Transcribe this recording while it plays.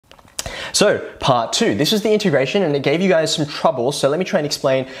So part 2, this was the integration and it gave you guys some trouble, so let me try and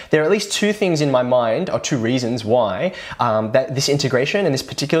explain. There are at least 2 things in my mind, or 2 reasons why that this integration and this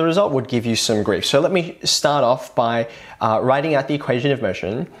particular result would give you some grief. So let me start off by writing out the equation of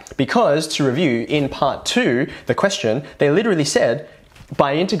motion, because to review, in part 2, the question, they literally said,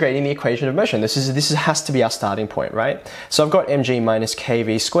 by integrating the equation of motion, this has to be our starting point, right? So I've got mg minus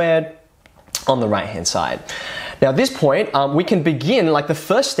kv squared on the right hand side. Now at this point, we can begin, like the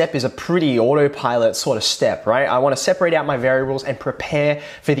first step is a pretty autopilot sort of step, right? I want to separate out my variables and prepare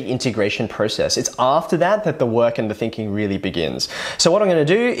for the integration process. It's after that that the work and the thinking really begins. So what I'm going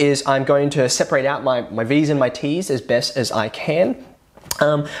to do is I'm going to separate out my v's and my t's as best as I can.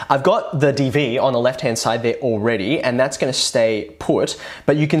 I've got the dv on the left hand side there already, and that's going to stay put,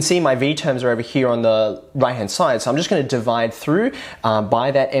 but you can see my v terms are over here on the right hand side, so I'm just going to divide through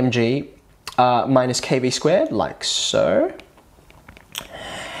by that mg minus kv squared, like so.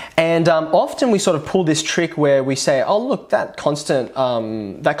 And often we sort of pull this trick where we say, oh look, that constant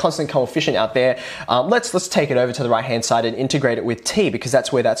coefficient out there, let's take it over to the right hand side and integrate it with t, because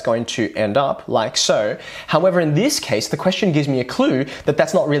that's where that's going to end up, like so. However, in this case, the question gives me a clue that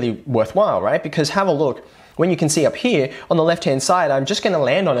that's not really worthwhile, right? Because have a look. When you can see up here on the left hand side, I'm just going to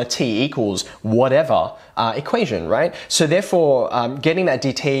land on a t equals whatever equation, right? So therefore, getting that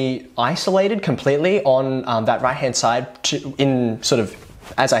dt isolated completely on that right hand side in sort of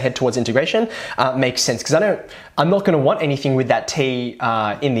as I head towards integration makes sense, because I'm not going to want anything with that t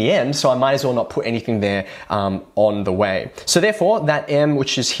in the end, so I might as well not put anything there on the way. So therefore, that m,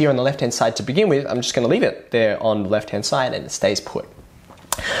 which is here on the left hand side to begin with, I'm just going to leave it there on the left hand side and it stays put.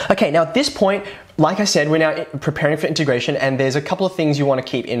 Okay, now at this point, like I said, we're now preparing for integration, and there's a couple of things you want to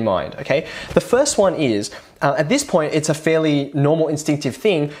keep in mind, okay? The first one is, at this point, it's a fairly normal instinctive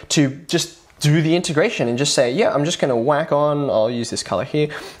thing to just do the integration and just say, yeah, I'm just going to whack on, I'll use this color here,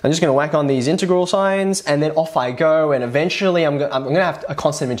 I'm just going to whack on these integral signs, and then off I go, and eventually I'm going to have a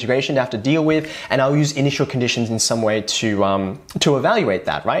constant of integration to have to deal with, and I'll use initial conditions in some way to evaluate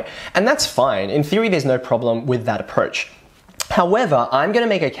that, right? And that's fine. In theory, there's no problem with that approach. However, I'm going to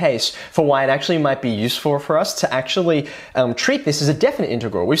make a case for why it actually might be useful for us to actually treat this as a definite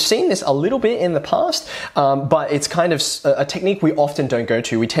integral. We've seen this a little bit in the past, but it's kind of a technique we often don't go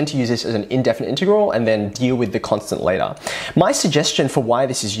to. We tend to use this as an indefinite integral and then deal with the constant later. My suggestion for why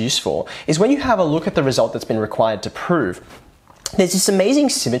this is useful is when you have a look at the result that's been required to prove, there's this amazing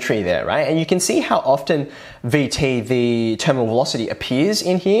symmetry there, right? And you can see how often vt, the terminal velocity, appears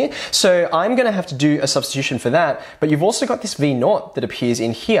in here. So I'm going to have to do a substitution for that, but you've also got this v0 that appears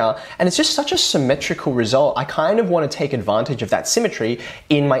in here, and it's just such a symmetrical result. I kind of want to take advantage of that symmetry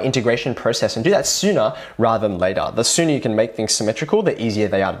in my integration process and do that sooner rather than later. The sooner you can make things symmetrical, the easier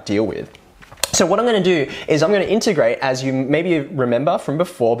they are to deal with. So what I'm going to do is I'm going to integrate, as you maybe remember from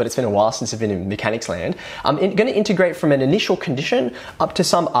before, but it's been a while since I've been in mechanics land. I'm going to integrate from an initial condition up to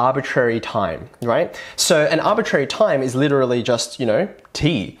some arbitrary time, right? So an arbitrary time is literally just, you know,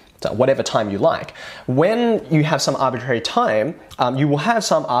 t, whatever time you like. When you have some arbitrary time, you will have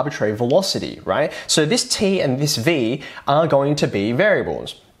some arbitrary velocity, right? So this t and this v are going to be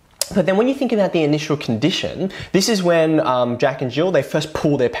variables. But then when you think about the initial condition, this is when Jack and Jill, they first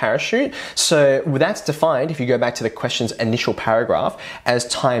pull their parachute. So that's defined, if you go back to the question's initial paragraph, as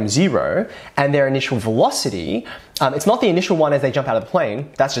time 0, and their initial velocity, it's not the initial one as they jump out of the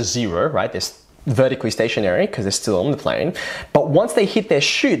plane, that's just 0, right? They're vertically stationary because they're still on the plane. But once they hit their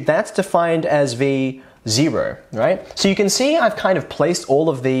chute, that's defined as v0, right? So you can see I've kind of placed all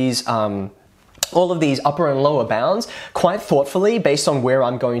of these upper and lower bounds quite thoughtfully based on where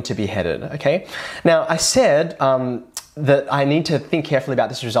I'm going to be headed, okay? Now, I said that I need to think carefully about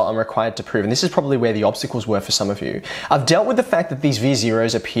this result I'm required to prove, and this is probably where the obstacles were for some of you. I've dealt with the fact that these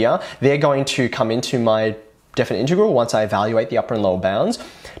v0s appear. They're going to come into my definite integral once I evaluate the upper and lower bounds.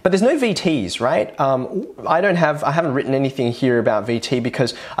 But there's no VTs, right? I haven't written anything here about VT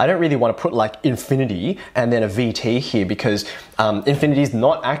because I don't really want to put like infinity and then a VT here, because infinity is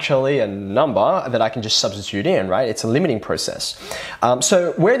not actually a number that I can just substitute in, right? It's a limiting process.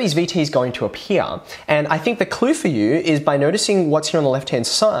 So where are these VTs going to appear? And I think the clue for you is by noticing what's here on the left-hand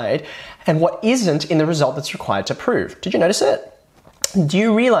side and what isn't in the result that's required to prove. Did you notice it? Do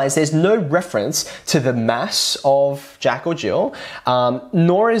you realize there's no reference to the mass of Jack or Jill,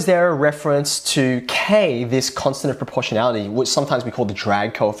 nor is there a reference to K, this constant of proportionality, which sometimes we call the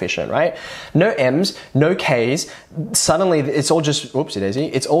drag coefficient, right? No M's, no K's. Suddenly it's all just, oopsie daisy,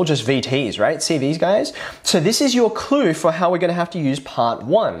 it's all just VTs, right? See these guys? So this is your clue for how we're going to have to use part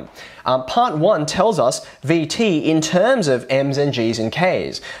 1. Part 1 tells us VT in terms of M's and G's and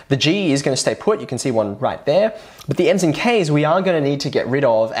K's. The G is going to stay put, you can see one right there, but the M's and K's we are going to need need to get rid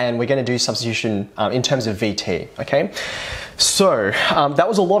of, and we're going to do substitution in terms of VT, okay? So that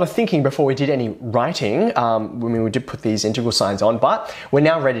was a lot of thinking before we did any writing. We did put these integral signs on, but we're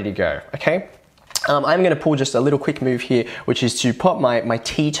now ready to go, okay? I'm going to pull just a little quick move here, which is to pop my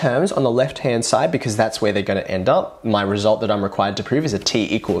t terms on the left-hand side because that's where they're going to end up. My result that I'm required to prove is a t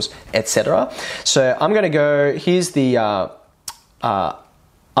equals, etc. So I'm going to go, here's the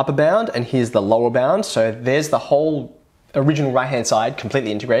upper bound and here's the lower bound. So there's the whole original right-hand side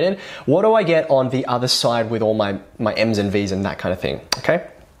completely integrated. What do I get on the other side with all my m's and v's and that kind of thing, okay?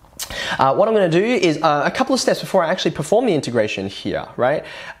 What I'm going to do is a couple of steps before I actually perform the integration here, right?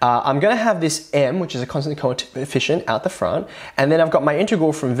 I'm going to have this m, which is a constant coefficient, out the front, and then I've got my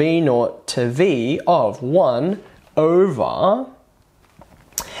integral from v0 to v of 1 over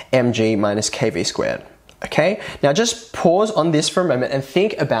mg minus kv squared. Okay, now just pause on this for a moment and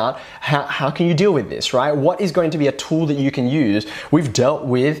think about how can you deal with this, right? What is going to be a tool that you can use? We've dealt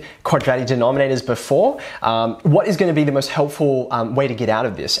with quadratic denominators before. What is going to be the most helpful way to get out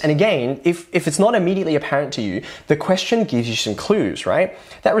of this? And again, if it's not immediately apparent to you, the question gives you some clues, right?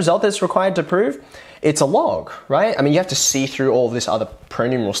 That result that's required to prove, it's a log, right? I mean, you have to see through all of this other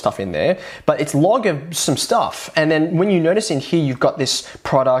pronumeral stuff in there, but it's log of some stuff. And then when you notice in here, you've got this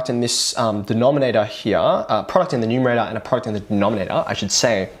product and this denominator here, product in the numerator and a product in the denominator, I should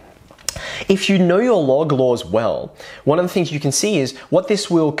say. If you know your log laws well, one of the things you can see is what this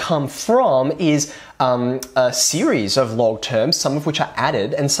will come from is a series of log terms, some of which are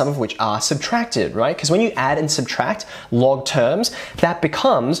added and some of which are subtracted, right? Because when you add and subtract log terms, that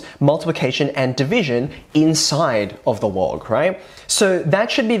becomes multiplication and division inside of the log, right? So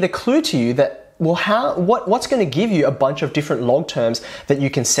that should be the clue to you that, well, what's going to give you a bunch of different log terms that you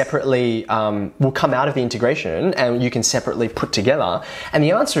can separately, will come out of the integration and you can separately put together? And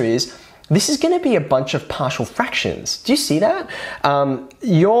the answer is, this is going to be a bunch of partial fractions. Do you see that?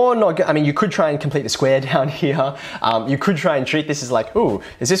 You're not, I mean, you could try and complete the square down here. You could try and treat this as like, ooh,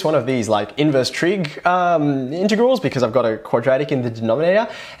 is this one of these like inverse trig integrals because I've got a quadratic in the denominator?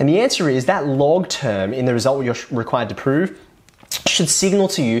 And the answer is that log term in the result you're required to prove should signal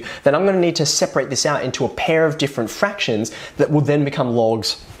to you that I'm going to need to separate this out into a pair of different fractions that will then become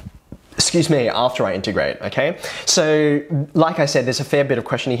logs, excuse me, after I integrate, okay? So, like I said, there's a fair bit of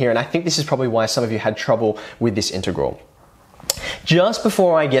questioning here, and I think this is probably why some of you had trouble with this integral. Just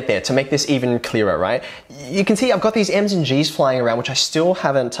before I get there, to make this even clearer, right? You can see I've got these m's and g's flying around, which I still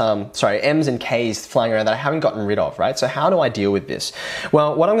haven't, m's and k's flying around that I haven't gotten rid of, right? So how do I deal with this?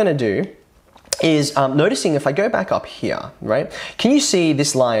 Well, what I'm going to do is noticing if I go back up here, right? Can you see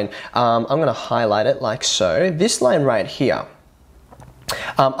this line? I'm going to highlight it like so. This line right here.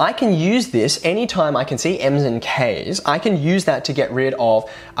 I can use this anytime I can see m's and k's. I can use that to get rid of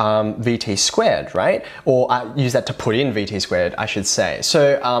vt squared, right? Or I use that to put in vt squared, I should say.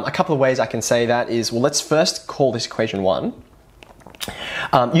 So a couple of ways I can say that is, well, let's first call this equation 1.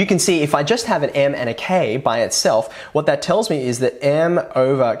 You can see if I just have an m and a k by itself, what that tells me is that m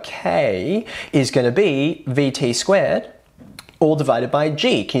over k is going to be vt squared all divided by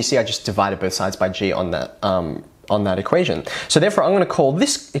g. Can you see I just divided both sides by g on that equation? So therefore I'm going to call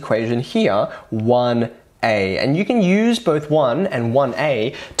this equation here 1a, and you can use both 1 and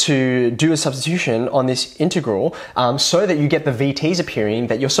 1a to do a substitution on this integral so that you get the vt's appearing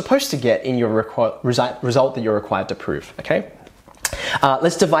that you're supposed to get in your result that you're required to prove, okay?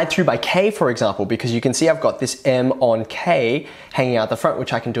 Let's divide through by k, for example, because you can see I've got this m on k hanging out the front,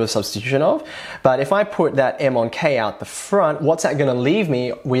 which I can do a substitution of. But if I put that m on k out the front, what's that going to leave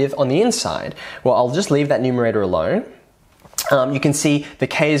me with on the inside? Well, I'll just leave that numerator alone. You can see the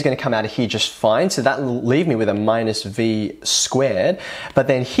k is going to come out of here just fine, so that will leave me with a minus v squared. But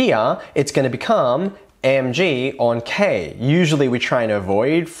then here, it's going to become mg on k. Usually we try and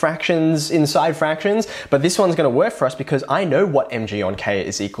avoid fractions inside fractions, but this one's going to work for us because I know what mg on k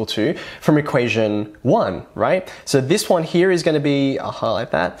is equal to from equation 1, right? So this one here is going to be, I'll highlight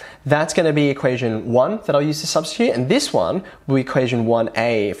that, that's going to be equation 1 that I'll use to substitute, and this one will be equation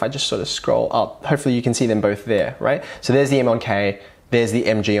 1a. If I just sort of scroll up, hopefully you can see them both there, right? So there's the m on k, there's the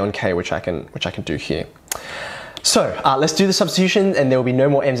mg on k, which I can do here. So let's do the substitution and there will be no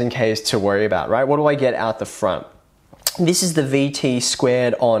more m's and k's to worry about, right? What do I get out the front? This is the vt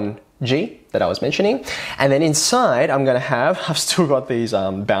squared on g that I was mentioning. And then inside I'm going to have, I've still got these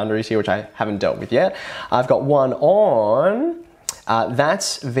boundaries here which I haven't dealt with yet. I've got 1 on,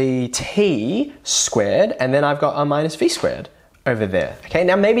 that's vt squared, and then I've got a minus v squared over there. Okay,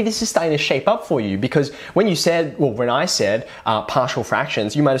 now maybe this is starting to shape up for you, because when I said partial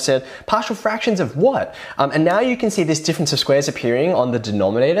fractions, you might have said partial fractions of what? And now you can see this difference of squares appearing on the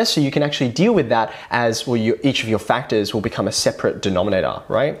denominator, so you can actually deal with that as well. Each of your factors will become a separate denominator,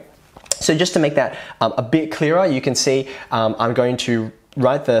 right? So just to make that a bit clearer, you can see I'm going to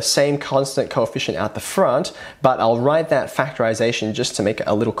write the same constant coefficient out the front, but I'll write that factorization just to make it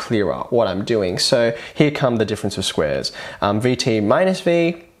a little clearer what I'm doing. So here come the difference of squares. Vt minus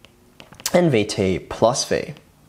v and Vt plus v.